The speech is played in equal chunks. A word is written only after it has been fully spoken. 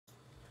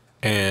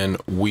And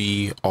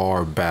we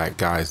are back,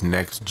 guys.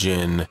 Next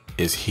gen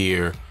is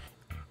here,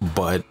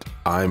 but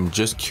I'm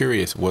just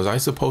curious, was I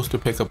supposed to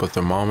pick up a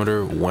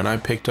thermometer when I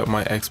picked up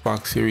my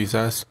Xbox Series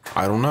S?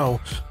 I don't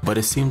know, but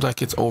it seems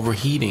like it's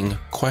overheating,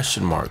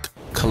 question mark,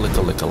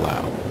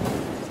 kalika-lika-low.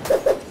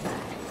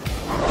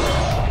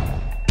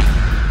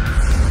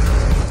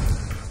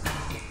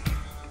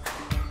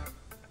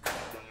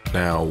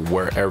 Now,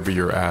 wherever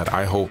you're at,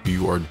 I hope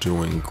you are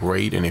doing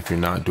great. And if you're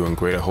not doing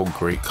great, I hope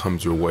great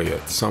comes your way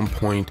at some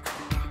point.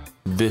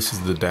 This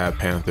is the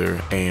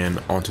Dadadpanther,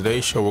 and on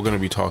today's show, we're going to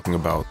be talking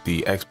about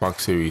the Xbox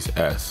Series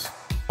S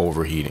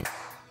overheating.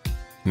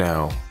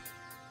 Now,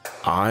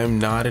 I'm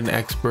not an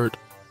expert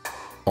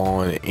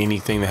on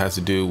anything that has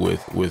to do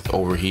with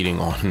overheating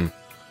on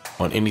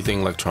anything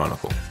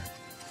electronical.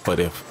 But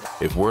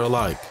if we're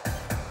alike,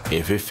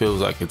 if it feels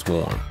like it's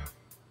warm,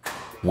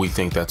 we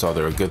think that's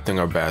either a good thing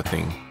or a bad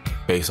thing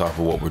based off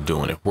of what we're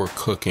doing. If we're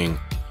cooking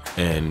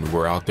and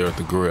we're out there at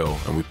the grill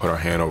and we put our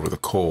hand over the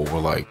coal, we're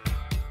like,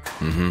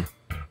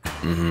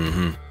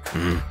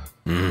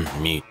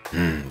 meat,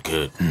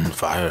 good,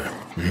 fire,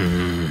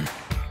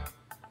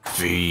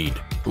 feed.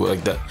 Like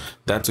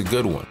that's a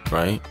good one,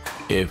 right?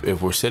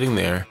 If we're sitting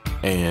there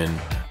and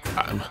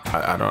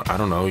I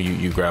don't know,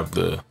 you grab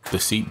the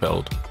seat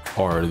belt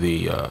or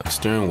the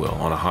steering wheel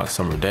on a hot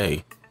summer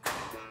day.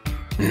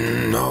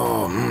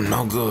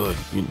 No good.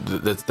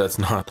 That's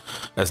not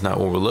what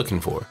we're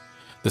looking for.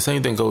 The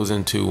same thing goes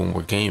into when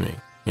we're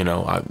gaming. You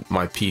know,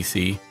 my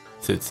PC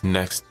sits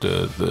next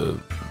to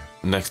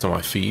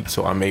my feet,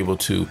 so I'm able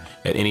to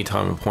at any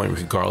time and point,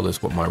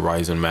 regardless what my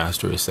Ryzen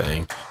master is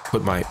saying,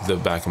 put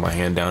the back of my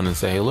hand down and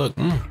say, hey, look,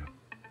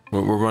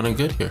 we're running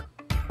good here.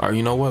 Or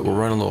you know what, we're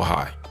running a little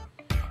high.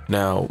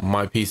 Now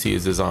my PC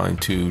is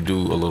designed to do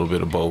a little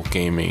bit of both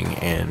gaming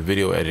and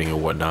video editing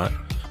and whatnot,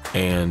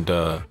 and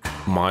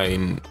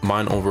mine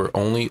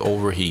only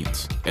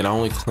overheats, and I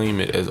only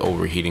claim it as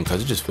overheating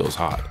because it just feels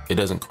hot. It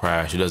doesn't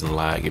crash, it doesn't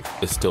lag,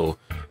 it still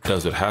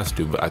does what it has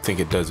to, but I think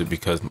it does it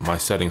because my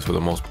settings for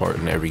the most part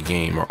in every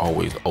game are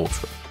always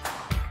ultra,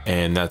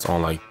 and that's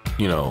on, like,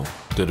 you know,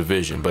 the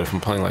Division. But if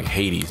I'm playing like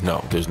Hades,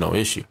 no, there's no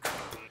issue.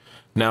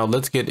 Now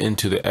let's get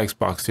into the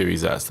Xbox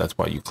Series S. That's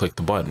why you click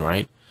the button,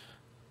 right?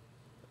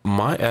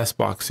 My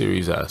Xbox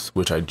Series S,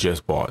 which I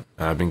just bought,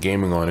 and I've been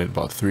gaming on it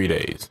about 3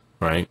 days,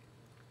 right?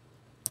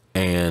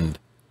 And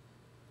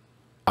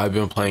I've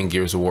been playing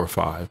Gears of War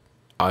 5.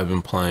 I've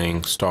been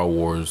playing Star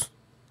Wars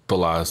The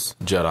Last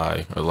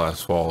Jedi, or The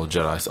Last Fall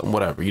Jedi,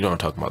 whatever. You know what I'm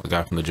talking about, the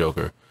guy from the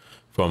Joker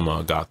from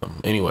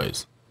Gotham.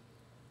 Anyways,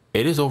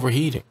 it is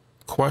overheating,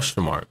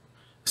 question mark.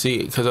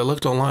 See, because I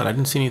looked online, I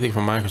didn't see anything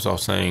from Microsoft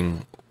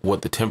saying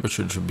what the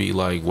temperature should be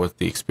like, what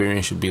the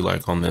experience should be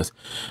like on this,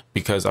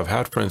 because I've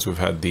had friends who've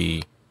had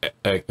the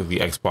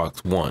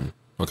Xbox One,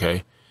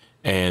 okay?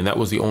 And that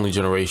was the only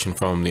generation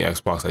from the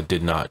Xbox I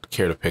did not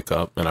care to pick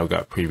up, and I've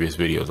got previous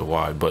videos of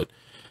why, but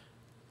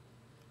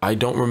I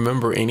don't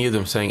remember any of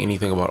them saying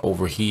anything about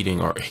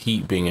overheating or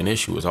heat being an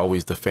issue. It was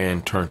always the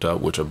fan turned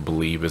up, which I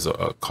believe is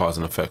a cause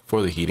and effect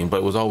for the heating, but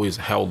it was always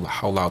how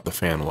loud the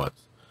fan was.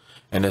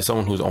 And as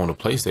someone who's owned a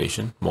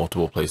PlayStation,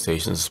 multiple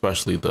PlayStations,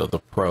 especially the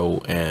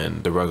Pro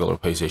and the regular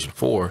PlayStation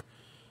 4,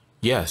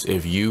 yes,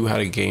 if you had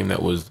a game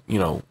that was, you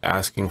know,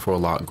 asking for a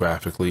lot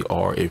graphically,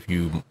 or if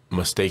you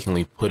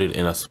mistakenly put it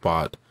in a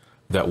spot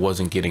that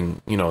wasn't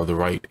getting, you know, the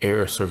right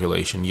air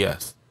circulation,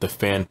 yes, the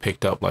fan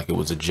picked up like it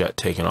was a jet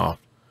taking off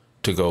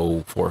to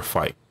go for a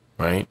fight,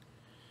 right?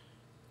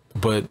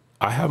 But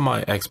I have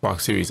my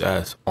Xbox Series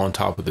S on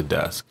top of the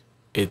desk.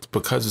 It's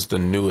because it's the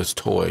newest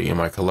toy in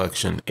my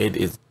collection. It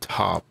is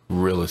top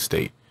real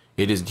estate.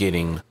 It is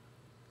getting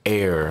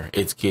air,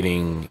 it's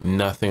getting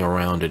nothing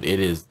around it.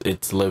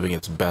 It's living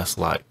its best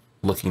life,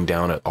 looking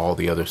down at all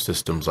the other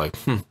systems like,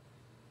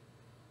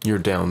 you're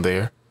down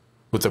there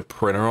with a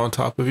printer on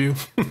top of you.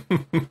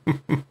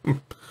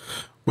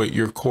 Wait,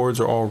 your cords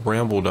are all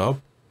rambled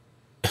up?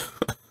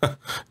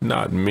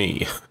 Not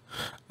me.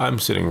 I'm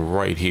sitting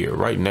right here,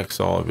 right next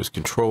to all of his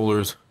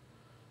controllers,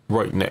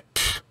 right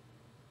next.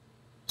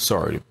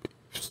 Sorry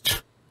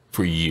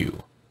for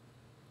you.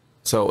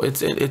 So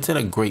it's in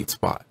a great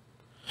spot.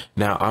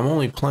 Now I'm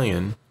only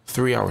playing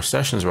 3-hour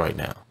sessions right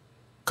now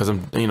because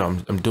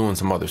I'm doing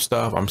some other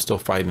stuff. I'm still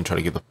fighting to try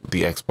to get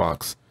the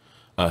Xbox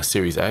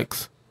Series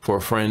X for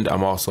a friend.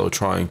 I'm also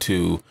trying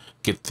to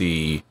get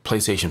the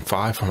PlayStation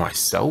 5 for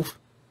myself.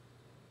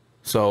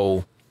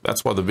 So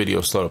that's why the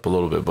video slowed up a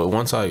little bit. But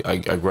once I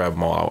grab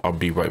them all, I'll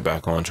be right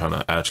back on trying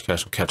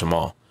to catch them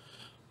all.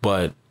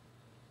 But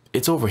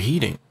it's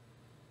overheating,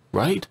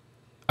 right?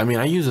 I mean,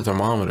 I use a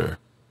thermometer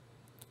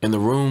and the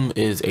room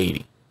is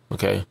 80,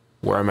 okay?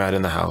 Where I'm at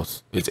in the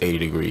house, it's 80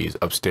 degrees.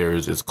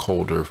 Upstairs, it's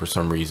colder for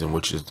some reason,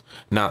 which is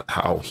not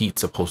how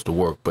heat's supposed to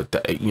work, but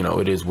you know,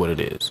 it is what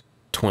it is.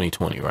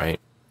 2020, right?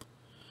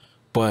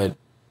 But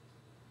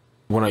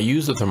when I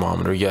use the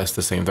thermometer, yes,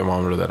 the same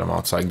thermometer that I'm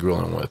outside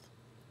grilling with,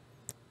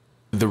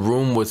 the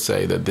room would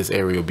say that this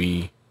area will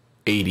be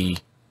 80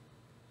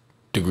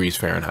 degrees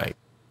Fahrenheit.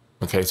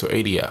 Okay, so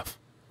 80 F.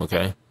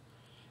 Okay,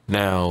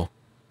 now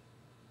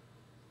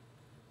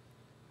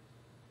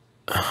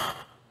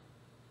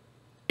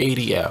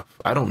 80F.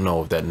 I don't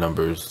know if that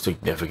number is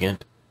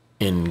significant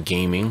in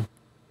gaming,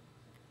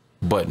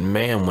 but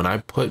man, when I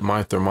put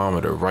my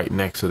thermometer right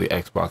next to the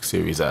Xbox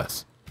Series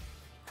S,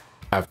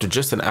 after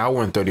just an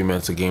hour and 30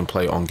 minutes of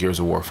gameplay on Gears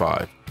of War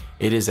 5,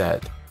 it is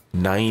at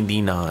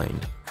 99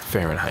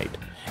 Fahrenheit.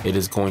 It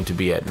is going to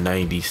be at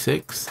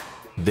 96,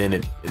 then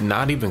it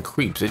not even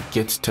creeps, it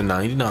gets to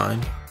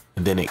 99,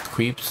 and then it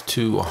creeps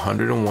to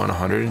 101,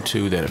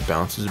 102, then it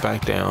bounces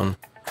back down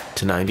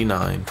to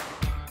 99.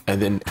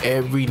 And then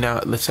every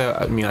now, let's say,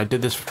 I mean, I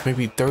did this for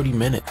maybe 30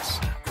 minutes.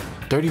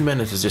 30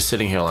 minutes is just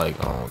sitting here like,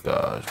 oh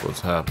gosh,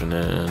 what's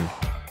happening?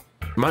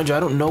 Mind you, I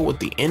don't know what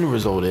the end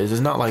result is.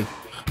 It's not like,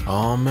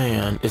 oh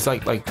man, it's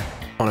like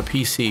on a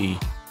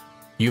PC,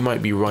 you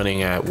might be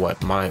running at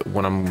what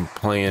when I'm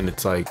playing,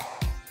 it's like,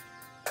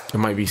 it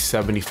might be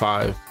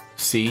 75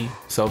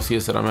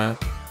 Celsius that I'm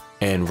at,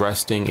 and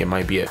resting, it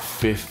might be at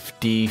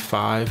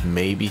 55,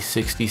 maybe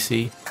 60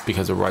 C,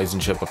 because the Ryzen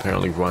chip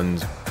apparently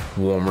runs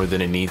warmer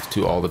than it needs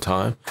to all the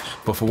time.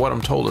 But for what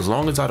I'm told, as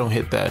long as I don't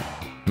hit that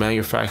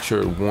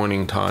manufactured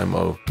warning time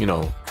of, you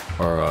know,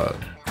 or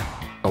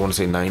I want to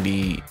say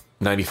 90,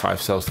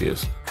 95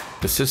 Celsius,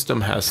 the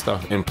system has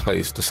stuff in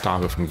place to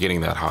stop it from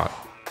getting that hot.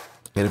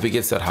 And if it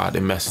gets that hot,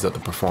 it messes up the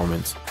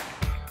performance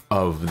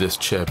of this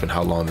chip and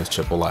how long this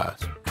chip will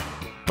last.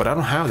 But I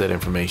don't have that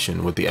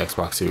information with the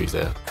Xbox Series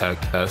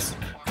S,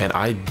 and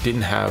I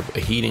didn't have a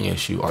heating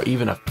issue or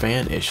even a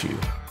fan issue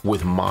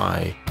with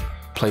my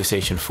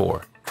PlayStation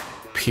 4,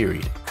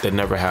 period. That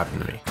never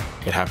happened to me.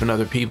 It happened to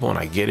other people, and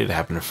I get it. It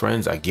happened to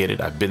friends, I get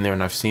it. I've been there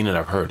and I've seen it,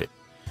 I've heard it.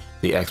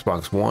 The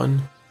Xbox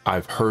One,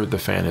 I've heard the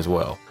fan as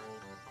well.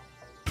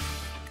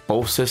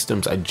 Both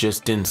systems, I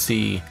just didn't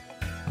see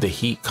the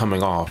heat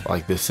coming off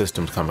like this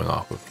system's coming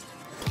off of.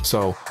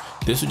 So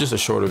this is just a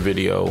shorter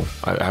video.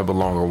 I have a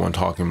longer one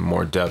talking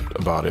more depth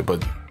about it,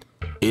 but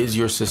is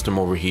your system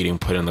overheating?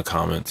 Put in the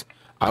comments.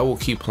 I will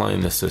keep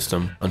playing this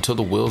system until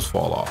the wheels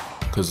fall off,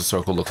 because the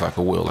circle looks like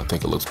a wheel. I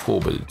think it looks cool,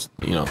 but it's,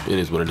 you know, it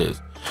is what it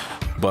is.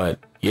 But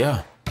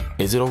yeah,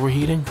 is it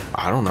overheating?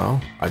 I don't know.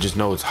 I just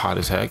know it's hot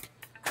as heck.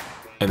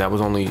 And that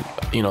was only,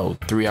 you know,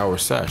 3-hour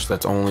sesh.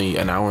 That's only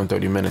an hour and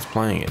 30 minutes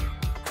playing it.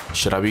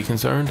 Should I be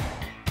concerned?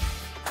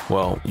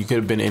 Well, you could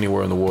have been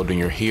anywhere in the world and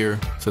you're here.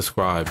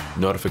 Subscribe,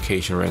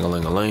 notification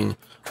ring-a-ling-a-ling.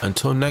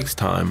 Until next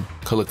time,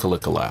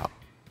 Kalika out.